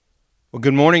Well,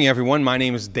 good morning, everyone. My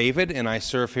name is David, and I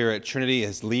serve here at Trinity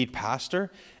as lead pastor.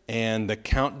 And the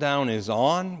countdown is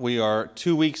on. We are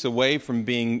 2 weeks away from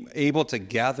being able to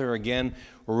gather again.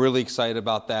 We're really excited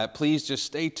about that. Please just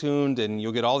stay tuned, and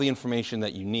you'll get all the information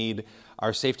that you need.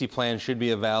 Our safety plan should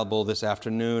be available this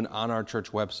afternoon on our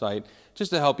church website,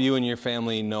 just to help you and your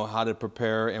family know how to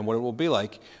prepare and what it will be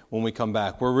like when we come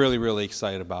back. We're really, really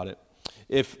excited about it.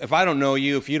 If I don't know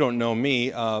you, if you don't know me,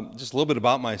 just a little bit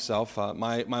about myself.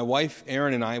 My wife,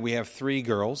 Erin, and I, we have 3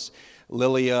 girls,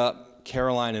 Lilia,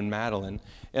 Caroline, and Madeline.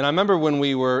 And I remember when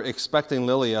we were expecting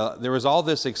Lilia, there was all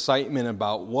this excitement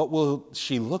about what will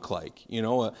she look like. You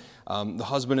know, the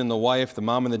husband and the wife, the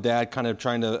mom and the dad kind of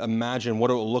trying to imagine what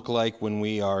it will look like when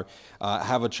we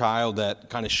have a child that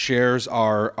kind of shares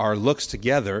our looks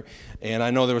together. And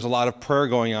I know there was a lot of prayer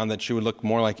going on that she would look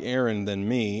more like Erin than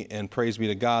me, and praise be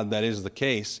to God, that is the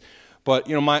case. But,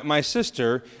 you know, my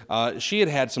sister, she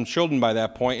had some children by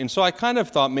that point, and so I kind of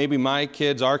thought maybe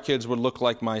our kids would look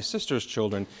like my sister's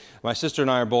children. My sister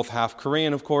and I are both half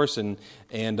Korean, of course, and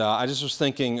I just was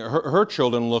thinking her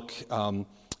children look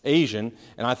Asian,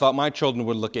 and I thought my children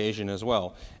would look Asian as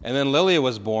well. And then Lilia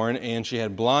was born, and she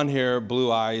had blonde hair,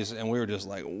 blue eyes, and we were just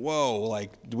like, whoa,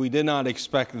 like we did not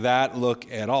expect that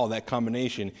look at all, that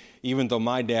combination. Even though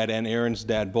my dad and Erin's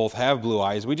dad both have blue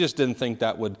eyes, we just didn't think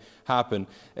that would happen.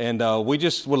 And we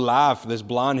just would laugh, this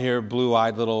blonde hair,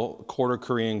 blue-eyed little quarter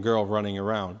Korean girl running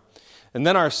around. And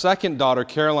then our second daughter,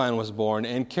 Caroline, was born,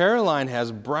 and Caroline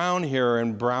has brown hair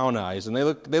and brown eyes, and they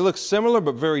look similar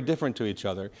but very different to each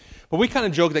other. But we kind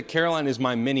of joke that Caroline is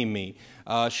my mini-me.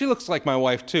 She looks like my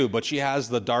wife too, but she has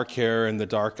the dark hair and the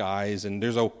dark eyes, and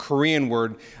there's a Korean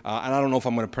word, and I don't know if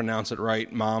I'm going to pronounce it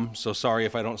right, Mom, so sorry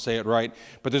if I don't say it right,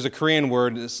 but there's a Korean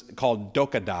word called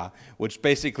dokada, which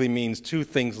basically means two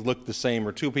things look the same,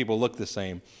 or two people look the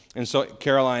same. And so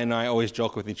Caroline and I always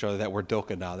joke with each other that we're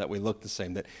dokada, that we look the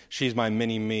same, that she's my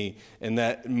mini-me, and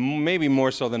that maybe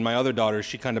more so than my other daughters,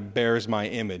 she kind of bears my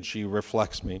image, she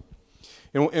reflects me.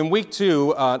 In week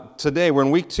 2, today, we're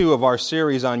in week 2 of our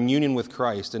series on union with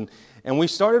Christ. And we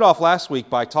started off last week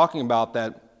by talking about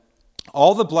that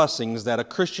all the blessings that a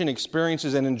Christian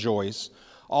experiences and enjoys,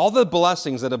 all the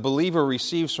blessings that a believer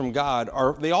receives from God,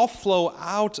 they all flow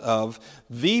out of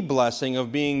the blessing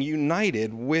of being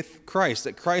united with Christ,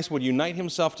 that Christ would unite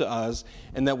himself to us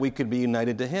and that we could be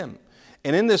united to him.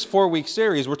 And in this 4-week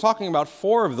series, we're talking about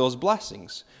 4 of those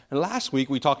blessings. And last week,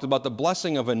 we talked about the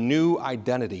blessing of a new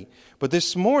identity. But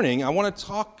this morning, I want to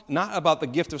talk not about the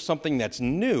gift of something that's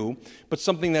new, but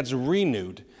something that's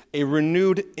renewed, a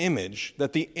renewed image,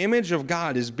 that the image of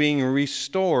God is being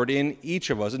restored in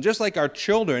each of us. And just like our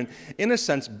children, in a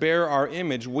sense, bear our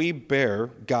image, we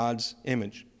bear God's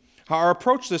image. Our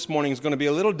approach this morning is going to be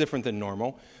a little different than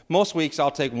normal. Most weeks I'll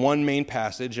take one main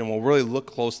passage and we'll really look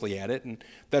closely at it, and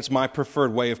that's my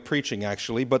preferred way of preaching,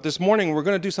 actually. But this morning we're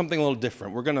going to do something a little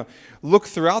different. We're going to look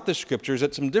throughout the Scriptures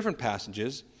at some different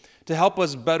passages to help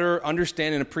us better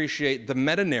understand and appreciate the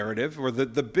meta-narrative, or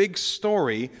the big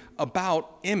story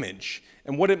about image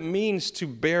and what it means to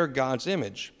bear God's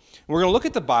image. We're going to look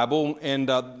at the Bible, and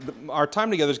our time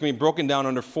together is going to be broken down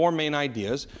under 4 main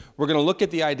ideas. We're going to look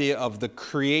at the idea of the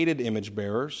created image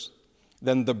bearers,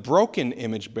 then the broken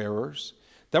image bearers,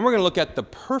 then we're going to look at the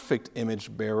perfect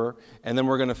image bearer, and then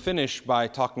we're going to finish by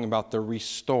talking about the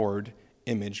restored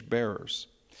image bearers.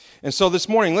 And so this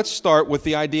morning, let's start with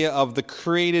the idea of the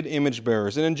created image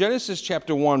bearers. And in Genesis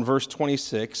chapter 1, verse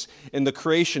 26, in the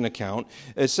creation account,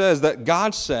 it says that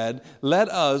God said, let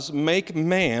us make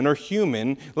man, or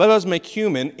human, let us make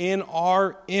human in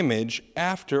our image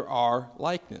after our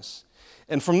likeness.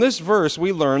 And from this verse,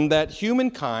 we learn that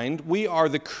humankind, we are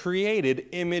the created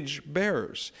image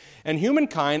bearers. And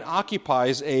humankind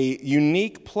occupies a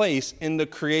unique place in the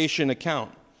creation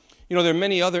account. You know, there are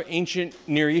many other ancient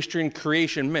Near Eastern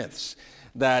creation myths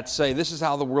that say this is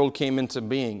how the world came into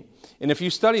being. And if you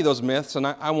study those myths, and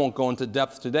I won't go into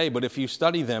depth today, but if you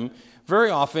study them, very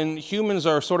often humans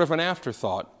are sort of an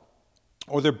afterthought,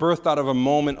 or they're birthed out of a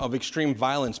moment of extreme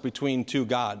violence between 2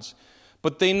 gods.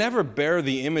 But they never bear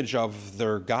the image of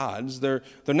their gods. They're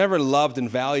never loved and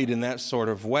valued in that sort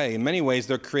of way. In many ways,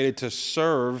 they're created to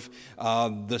serve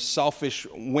the selfish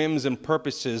whims and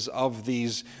purposes of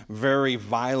these very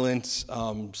violent,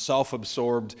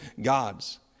 self-absorbed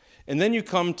gods. And then you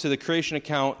come to the creation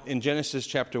account in Genesis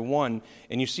chapter 1,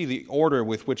 and you see the order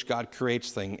with which God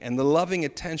creates things, and the loving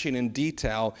attention and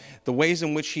detail, the ways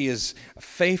in which he is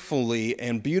faithfully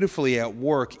and beautifully at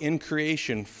work in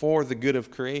creation for the good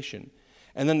of creation.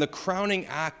 And then the crowning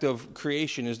act of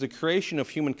creation is the creation of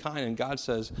humankind. And God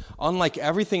says, unlike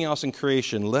everything else in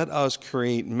creation, let us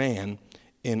create man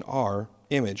in our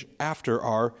image, after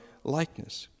our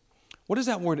likeness. What does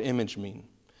that word image mean?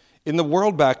 In the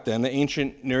world back then, the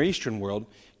ancient Near Eastern world,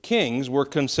 kings were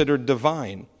considered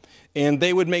divine. And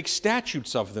they would make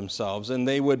statutes of themselves, and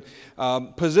they would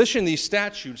position these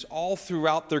statutes all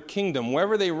throughout their kingdom.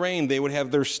 Wherever they reigned, they would have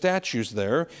their statues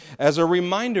there as a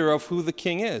reminder of who the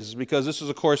king is. Because this,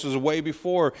 of course, was way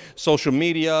before social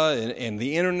media and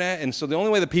the internet. And so the only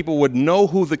way that people would know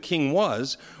who the king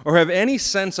was or have any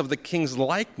sense of the king's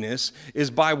likeness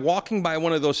is by walking by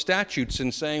one of those statues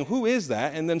and saying, "Who is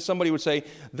that?" And then somebody would say,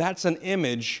 "That's an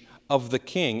image of the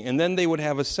king." And then they would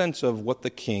have a sense of what the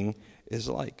king is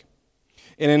like.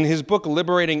 And in his book,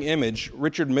 Liberating Image,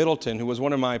 Richard Middleton, who was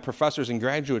one of my professors in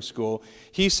graduate school,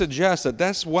 he suggests that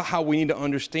that's how we need to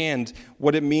understand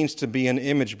what it means to be an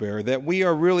image bearer, that we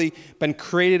are really been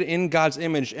created in God's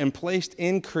image and placed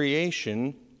in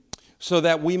creation so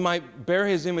that we might bear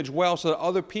his image well, so that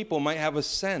other people might have a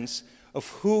sense of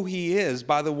who he is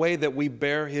by the way that we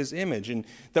bear his image, and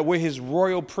that we're his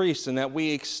royal priests, and that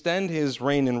we extend his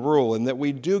reign and rule, and that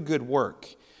we do good work.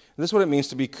 And this is what it means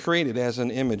to be created as an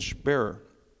image bearer.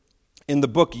 In the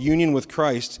book Union with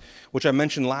Christ, which I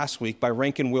mentioned last week by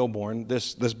Rankin Wilbourne,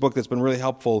 this book that's been really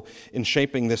helpful in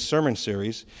shaping this sermon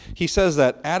series, he says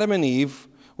that Adam and Eve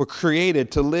were created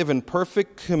to live in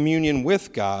perfect communion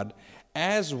with God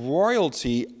as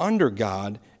royalty under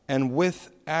God and with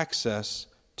access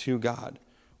to God.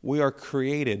 We are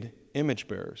created image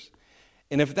bearers.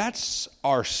 And if that's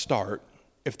our start,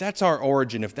 if that's our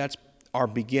origin, if that's our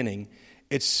beginning,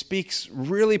 it speaks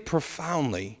really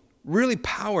profoundly, really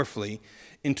powerfully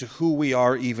into who we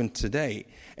are even today.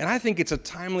 And I think it's a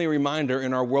timely reminder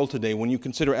in our world today when you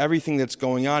consider everything that's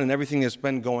going on and everything that's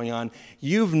been going on.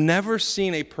 You've never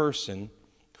seen a person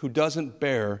who doesn't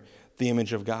bear the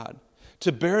image of God.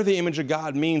 To bear the image of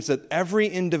God means that every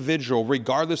individual,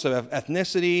 regardless of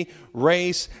ethnicity,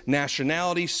 race,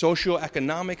 nationality,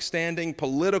 socioeconomic standing,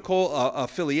 political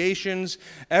affiliations,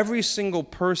 every single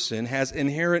person has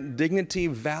inherent dignity,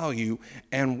 value,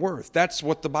 and worth. That's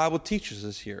what the Bible teaches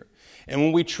us here. And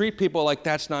when we treat people like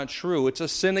that's not true, it's a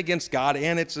sin against God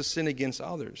and it's a sin against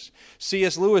others.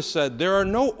 C.S. Lewis said, "There are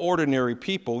no ordinary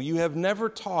people. You have never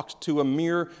talked to a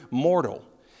mere mortal."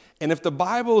 And if the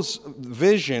Bible's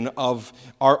vision of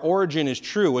our origin is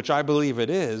true, which I believe it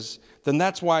is, then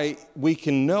that's why we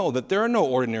can know that there are no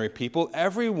ordinary people.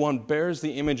 Everyone bears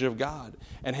the image of God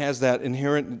and has that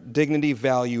inherent dignity,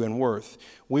 value, and worth.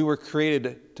 We were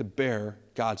created to bear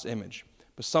God's image.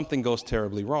 But something goes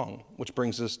terribly wrong, which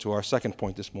brings us to our second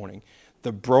point this morning,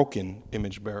 the broken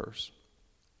image bearers.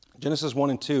 Genesis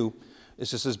 1 and 2 is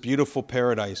just this beautiful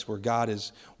paradise where God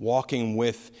is walking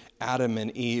with Adam and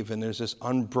Eve, and there's this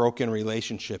unbroken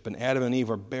relationship. And Adam and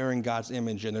Eve are bearing God's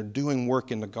image, and they're doing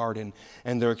work in the garden,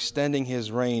 and they're extending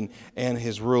his reign and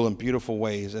his rule in beautiful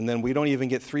ways. And then we don't even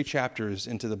get 3 chapters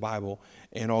into the Bible,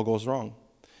 and all goes wrong.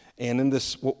 And in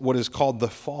this, what is called the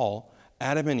fall,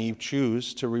 Adam and Eve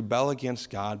choose to rebel against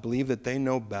God, believe that they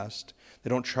know best. They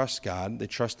don't trust God, they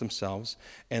trust themselves,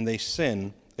 and they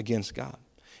sin against God.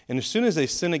 And as soon as they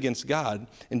sin against God,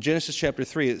 in Genesis chapter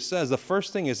 3, it says the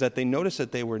first thing is that they noticed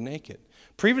that they were naked.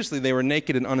 Previously, they were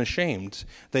naked and unashamed.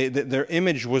 Their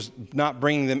image was not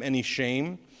bringing them any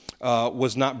shame,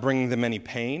 was not bringing them any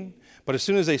pain. But as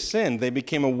soon as they sinned, they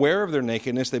became aware of their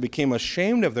nakedness. They became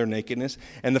ashamed of their nakedness.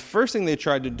 And the first thing they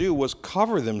tried to do was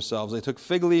cover themselves. They took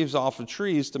fig leaves off of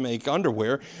trees to make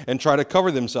underwear and try to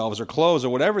cover themselves, or clothes, or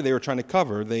whatever they were trying to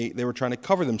cover. They were trying to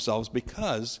cover themselves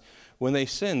because when they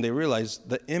sinned, they realized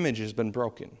the image has been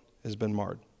broken, has been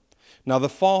marred. Now, the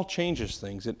fall changes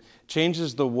things. It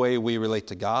changes the way we relate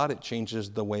to God. It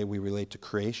changes the way we relate to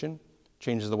creation. It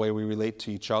changes the way we relate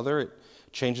to each other. It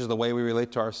changes the way we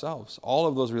relate to ourselves. All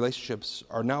of those relationships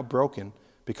are now broken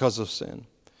because of sin.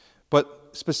 But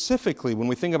specifically, when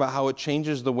we think about how it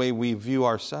changes the way we view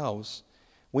ourselves,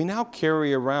 we now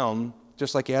carry around,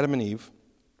 just like Adam and Eve,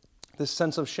 this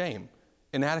sense of shame,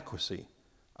 inadequacy.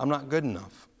 I'm not good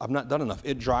enough. I've not done enough.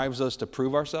 It drives us to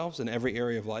prove ourselves in every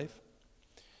area of life.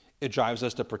 It drives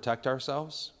us to protect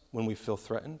ourselves when we feel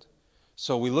threatened.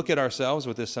 So we look at ourselves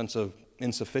with this sense of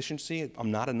insufficiency. I'm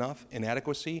not enough.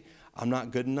 Inadequacy. I'm not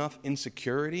good enough.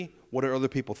 Insecurity. What do other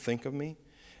people think of me?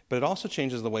 But it also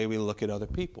changes the way we look at other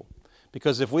people.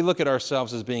 Because if we look at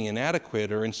ourselves as being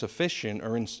inadequate or insufficient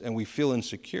and we feel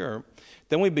insecure,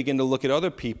 then we begin to look at other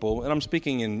people, and I'm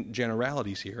speaking in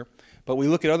generalities here, but we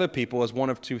look at other people as one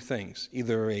of two things,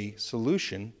 either a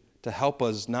solution to help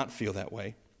us not feel that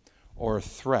way, or a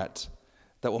threat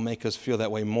that will make us feel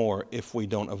that way more if we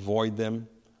don't avoid them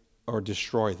or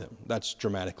destroy them. That's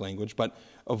dramatic language, but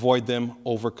avoid them,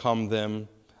 overcome them,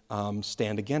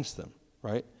 stand against them,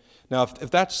 right? Now,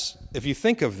 if you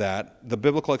think of that, the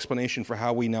biblical explanation for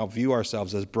how we now view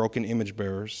ourselves as broken image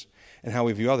bearers and how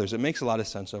we view others, it makes a lot of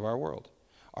sense of our world.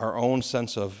 Our own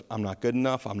sense of, I'm not good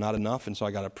enough, I'm not enough, and so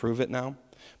I got to prove it now.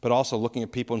 But also looking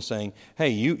at people and saying, hey,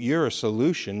 you're a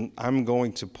solution. I'm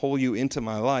going to pull you into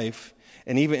my life.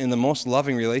 And even in the most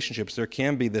loving relationships, there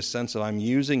can be this sense of I'm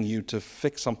using you to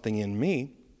fix something in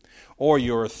me, or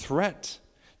you're a threat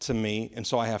to me, and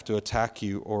so I have to attack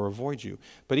you or avoid you.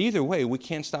 But either way, we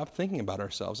can't stop thinking about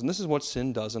ourselves. And this is what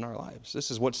sin does in our lives.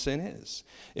 This is what sin is.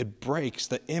 It breaks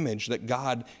the image that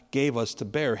God gave us to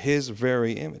bear, his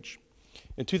very image.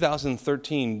 In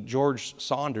 2013, George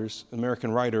Saunders, an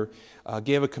American writer,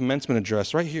 gave a commencement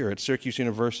address right here at Syracuse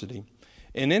University.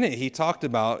 And in it, he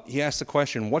asked the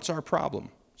question, what's our problem?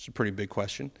 It's a pretty big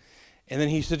question. And then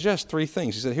he suggests three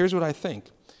things. He said, here's what I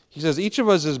think. He says, each of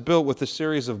us is built with a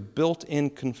series of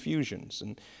built-in confusions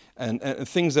and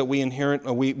things that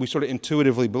we sort of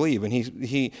intuitively believe.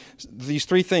 And these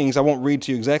three things, I won't read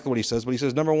to you exactly what he says, but he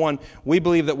says, number one, we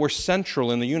believe that we're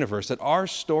central in the universe, that our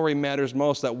story matters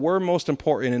most, that we're most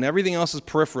important, and everything else is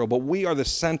peripheral, but we are the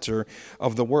center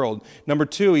of the world. Number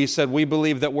two, he said, we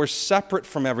believe that we're separate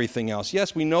from everything else.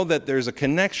 Yes, we know that there's a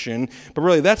connection, but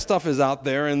really that stuff is out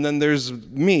there, and then there's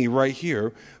me right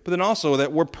here. But then also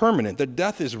that we're permanent, that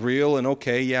death is real, and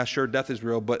okay, yeah, sure, death is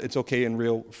real, but it's okay and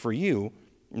real for you,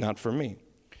 not for me.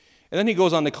 And then he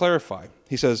goes on to clarify.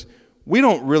 He says, we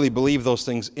don't really believe those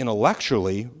things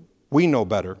intellectually. We know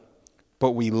better,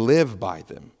 but we live by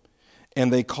them.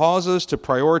 And they cause us to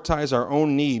prioritize our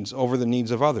own needs over the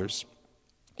needs of others,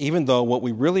 even though what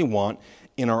we really want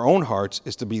in our own hearts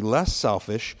is to be less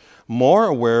selfish, more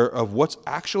aware of what's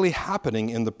actually happening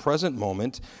in the present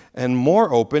moment, and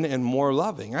more open and more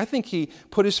loving. I think he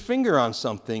put his finger on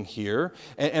something here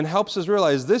and helps us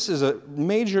realize this is a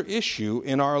major issue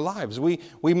in our lives. We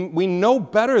know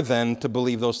better than to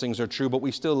believe those things are true, but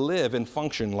we still live and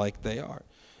function like they are.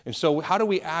 And so how do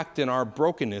we act in our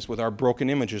brokenness with our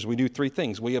broken images? We do three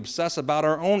things. We obsess about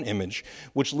our own image,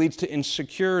 which leads to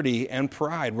insecurity and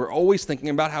pride. We're always thinking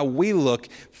about how we look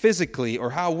physically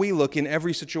or how we look in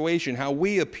every situation, how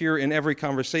we appear in every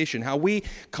conversation, how we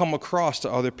come across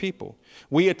to other people.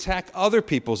 We attack other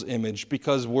people's image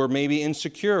because we're maybe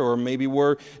insecure or maybe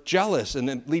we're jealous, and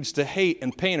it leads to hate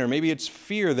and pain, or maybe it's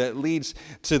fear that leads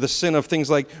to the sin of things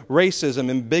like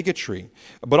racism and bigotry.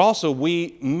 But also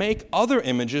we make other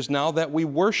images now that we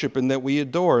worship and that we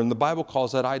adore, and the Bible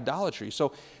calls that idolatry.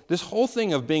 So this whole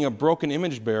thing of being a broken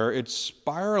image bearer, it's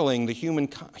spiraling the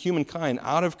humankind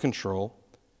out of control.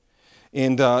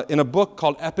 And in a book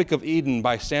called Epic of Eden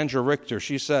by Sandra Richter,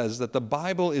 she says that the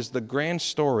Bible is the grand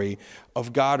story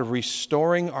of God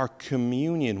restoring our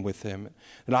communion with him.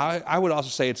 And I would also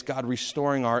say it's God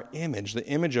restoring our image, the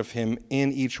image of him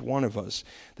in each one of us,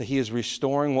 that he is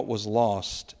restoring what was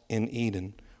lost in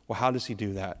Eden. Well, how does he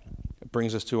do that? It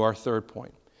brings us to our third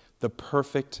point, the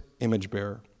perfect image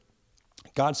bearer.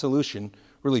 God's solution,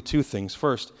 really two things.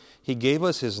 First, he gave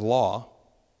us his law.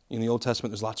 In the Old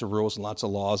Testament, there's lots of rules and lots of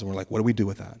laws, and we're like, what do we do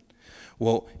with that?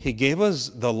 Well, he gave us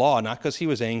the law, not because he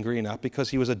was angry, not because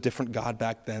he was a different God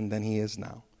back then than he is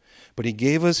now. But he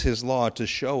gave us his law to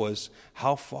show us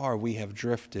how far we have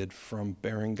drifted from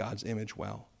bearing God's image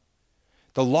well.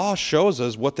 The law shows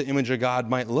us what the image of God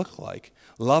might look like.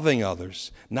 Loving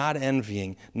others, not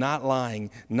envying, not lying,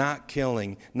 not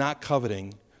killing, not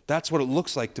coveting. That's what it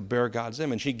looks like to bear God's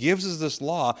image. He gives us this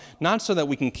law, not so that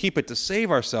we can keep it to save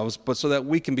ourselves, but so that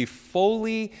we can be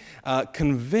fully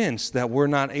convinced that we're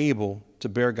not able to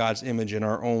bear God's image in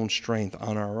our own strength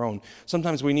on our own.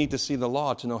 Sometimes we need to see the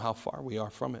law to know how far we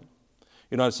are from it.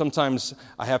 You know, sometimes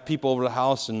I have people over the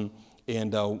house and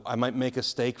I might make a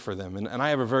steak for them. And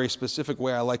I have a very specific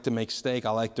way I like to make steak.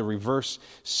 I like to reverse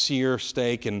sear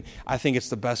steak, and I think it's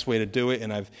the best way to do it.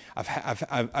 And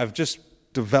I've just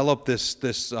developed this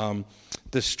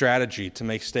strategy to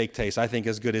make steak taste, I think,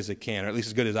 as good as it can, or at least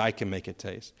as good as I can make it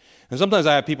taste. And sometimes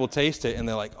I have people taste it, and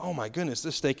they're like, oh my goodness,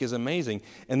 this steak is amazing.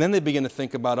 And then they begin to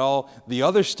think about all the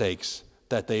other steaks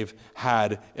that they've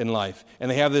had in life.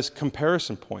 And they have this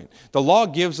comparison point. The law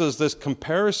gives us this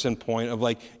comparison point of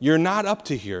like, you're not up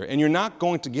to here, and you're not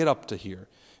going to get up to here.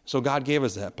 So God gave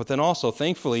us that. But then also,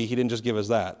 thankfully, he didn't just give us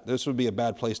that. This would be a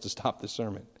bad place to stop this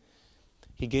sermon.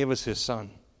 He gave us his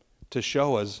son to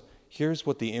show us, here's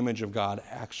what the image of God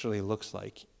actually looks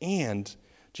like. And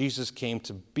Jesus came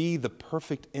to be the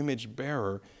perfect image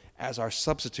bearer as our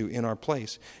substitute in our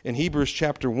place. In Hebrews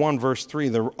chapter 1, verse 3,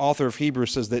 the author of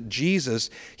Hebrews says that Jesus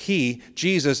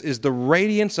is the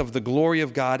radiance of the glory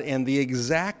of God and the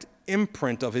exact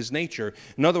imprint of his nature.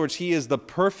 In other words, he is the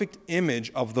perfect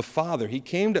image of the Father. He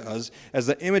came to us as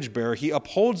the image bearer. He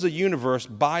upholds the universe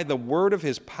by the word of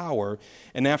his power,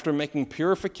 and after making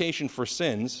purification for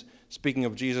sins, speaking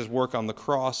of Jesus' work on the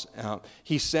cross,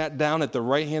 he sat down at the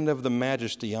right hand of the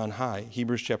Majesty on high,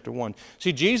 Hebrews chapter 1.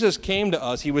 See, Jesus came to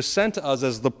us. He was sent to us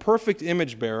as the perfect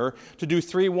image bearer to do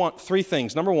three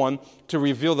things. Number one, to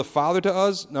reveal the Father to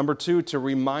us. Number two, to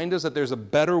remind us that there's a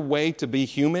better way to be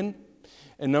human.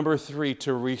 And number three,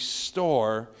 to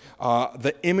restore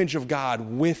the image of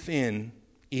God within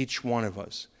each one of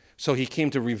us. So he came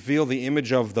to reveal the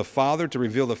image of the Father, to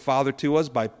reveal the Father to us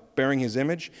by bearing his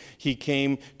image. He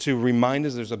came to remind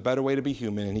us there's a better way to be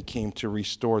human, and he came to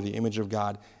restore the image of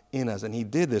God in us. And he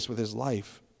did this with his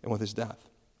life and with his death.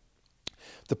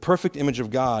 The perfect image of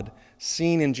God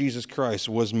seen in Jesus Christ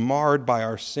was marred by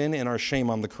our sin and our shame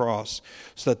on the cross,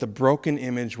 so that the broken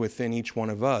image within each one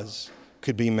of us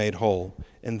could be made whole.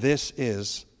 And this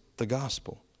is the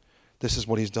gospel. This is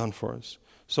what he's done for us.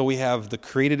 So we have the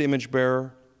created image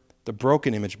bearer, the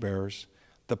broken image bearers,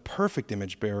 the perfect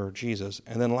image bearer, Jesus,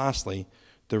 and then lastly,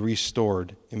 the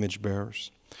restored image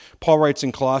bearers. Paul writes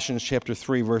in Colossians chapter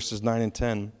 3, verses 9 and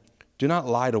 10, "Do not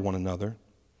lie to one another,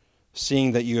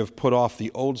 seeing that you have put off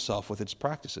the old self with its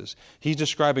practices." He's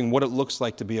describing what it looks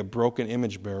like to be a broken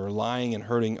image bearer, lying and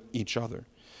hurting each other.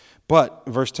 But,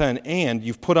 verse 10, "And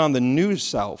you've put on the new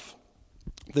self,"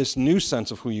 this new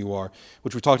sense of who you are,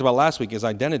 which we talked about last week, is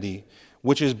identity,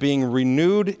 which is being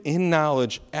renewed in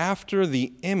knowledge after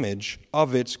the image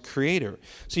of its creator.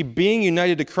 See, being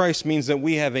united to Christ means that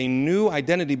we have a new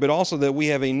identity, but also that we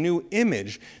have a new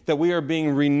image, that we are being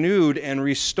renewed and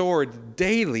restored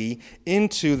daily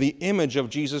into the image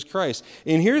of Jesus Christ.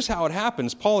 And here's how it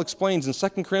happens. Paul explains in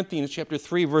 2 Corinthians chapter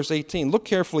 3, verse 18. Look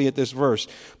carefully at this verse.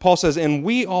 Paul says, "And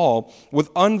we all,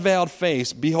 with unveiled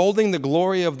face, beholding the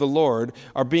glory of the Lord,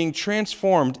 are being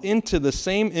transformed into the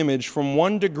same image from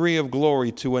one degree of glory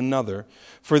to another.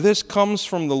 For this comes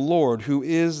from the Lord, who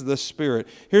is the Spirit."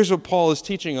 Here's what Paul is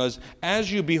teaching us.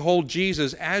 As you behold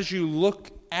Jesus, as you look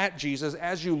at Jesus,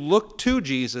 as you look to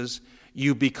Jesus,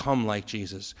 you become like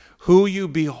Jesus. Who you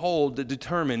behold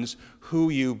determines who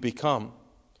you become.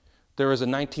 There was a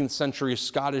 19th century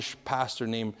Scottish pastor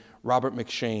named Robert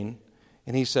McCheyne,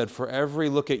 and he said, "For every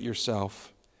look at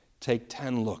yourself, take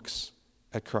 10 looks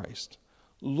at Christ."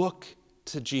 Look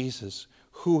to Jesus,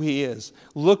 who he is.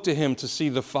 Look to him to see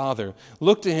the Father.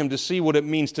 Look to him to see what it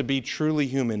means to be truly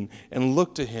human. And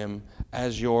look to him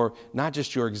as your, not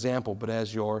just your example, but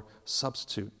as your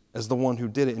substitute, as the one who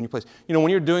did it in your place. You know,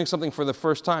 when you're doing something for the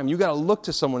first time, you got to look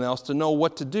to someone else to know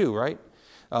what to do, right?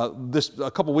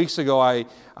 A couple weeks ago,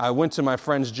 I went to my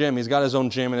friend's gym. He's got his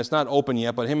own gym, and it's not open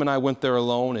yet, but him and I went there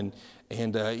alone,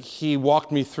 and he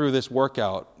walked me through this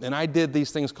workout. And I did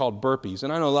these things called burpees.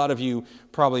 And I know a lot of you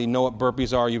probably know what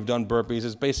burpees are. You've done burpees.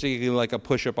 It's basically like a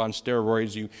push-up on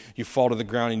steroids. You fall to the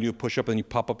ground and you do a push-up, and you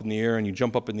pop up in the air, and you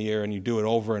jump up in the air, and you do it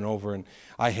over and over. And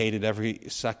I hated every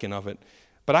second of it.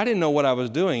 But I didn't know what I was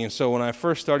doing, and so when I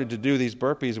first started to do these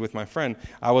burpees with my friend,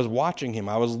 I was watching him.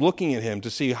 I was looking at him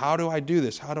to see, how do I do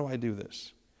this? How do I do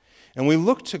this? And we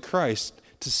looked to Christ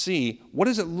to see, what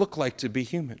does it look like to be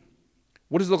human?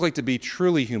 What does it look like to be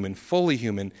truly human, fully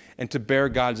human, and to bear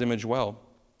God's image well?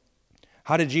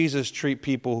 How did Jesus treat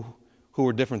people who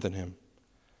were different than him?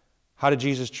 How did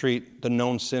Jesus treat the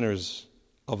known sinners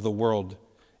of the world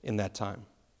in that time?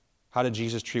 How did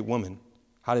Jesus treat women?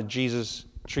 How did Jesus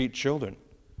treat children?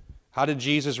 How did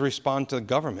Jesus respond to the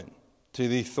government, to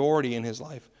the authority in his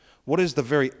life? What is the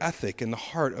very ethic and the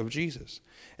heart of Jesus?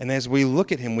 And as we look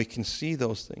at him, we can see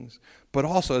those things. But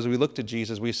also, as we look to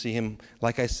Jesus, we see him,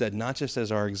 like I said, not just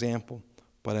as our example,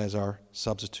 but as our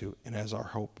substitute and as our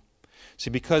hope. See,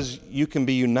 because you can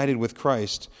be united with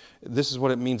Christ, this is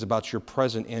what it means about your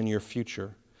present and your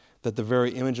future, that the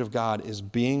very image of God is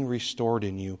being restored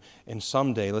in you. And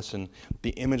someday, listen, the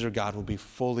image of God will be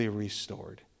fully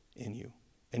restored in you.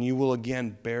 And you will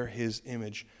again bear his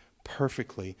image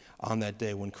perfectly on that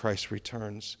day when Christ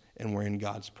returns and we're in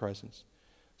God's presence.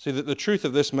 See, the truth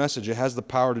of this message, it has the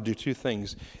power to do two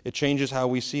things. It changes how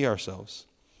we see ourselves.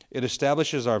 It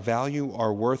establishes our value,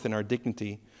 our worth, and our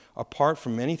dignity apart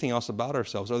from anything else about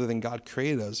ourselves other than God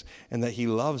created us and that he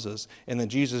loves us and that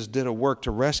Jesus did a work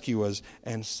to rescue us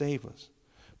and save us.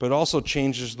 But it also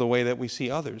changes the way that we see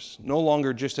others, no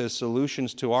longer just as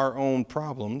solutions to our own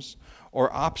problems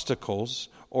or obstacles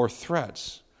or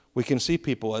threats. We can see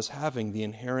people as having the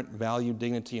inherent value,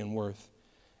 dignity, and worth,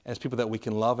 as people that we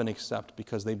can love and accept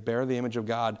because they bear the image of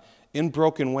God in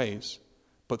broken ways,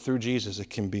 but through Jesus it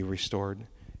can be restored.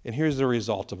 And here's the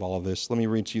result of all of this. Let me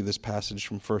read to you this passage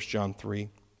from 1 John 3.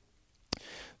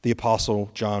 The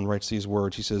Apostle John writes these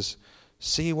words. He says,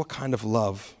 "See what kind of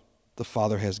love the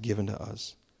Father has given to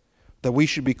us, that we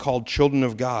should be called children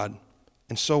of God,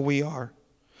 and so we are.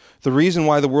 The reason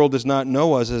why the world does not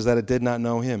know us is that it did not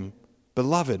know him.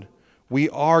 Beloved, we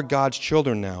are God's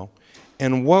children now,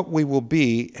 and what we will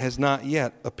be has not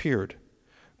yet appeared.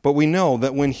 But we know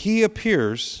that when he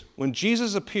appears, when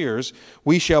Jesus appears,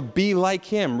 we shall be like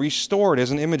him, restored as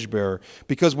an image bearer,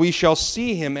 because we shall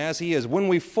see him as he is. When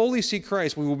we fully see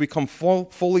Christ, we will become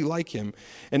fully like him.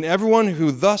 And everyone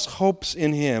who thus hopes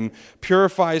in him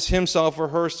purifies himself or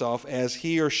herself as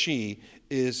he or she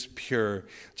is pure."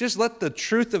 Just let the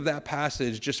truth of that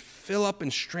passage just fill up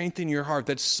and strengthen your heart,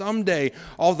 that someday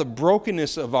all the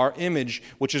brokenness of our image,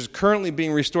 which is currently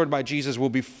being restored by Jesus, will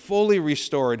be fully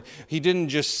restored. He didn't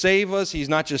just save us, he's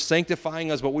not just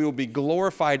sanctifying us, but we will be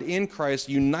glorified in Christ,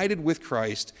 united with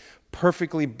Christ,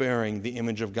 perfectly bearing the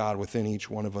image of God within each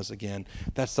one of us again.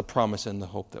 That's the promise and the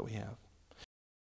hope that we have.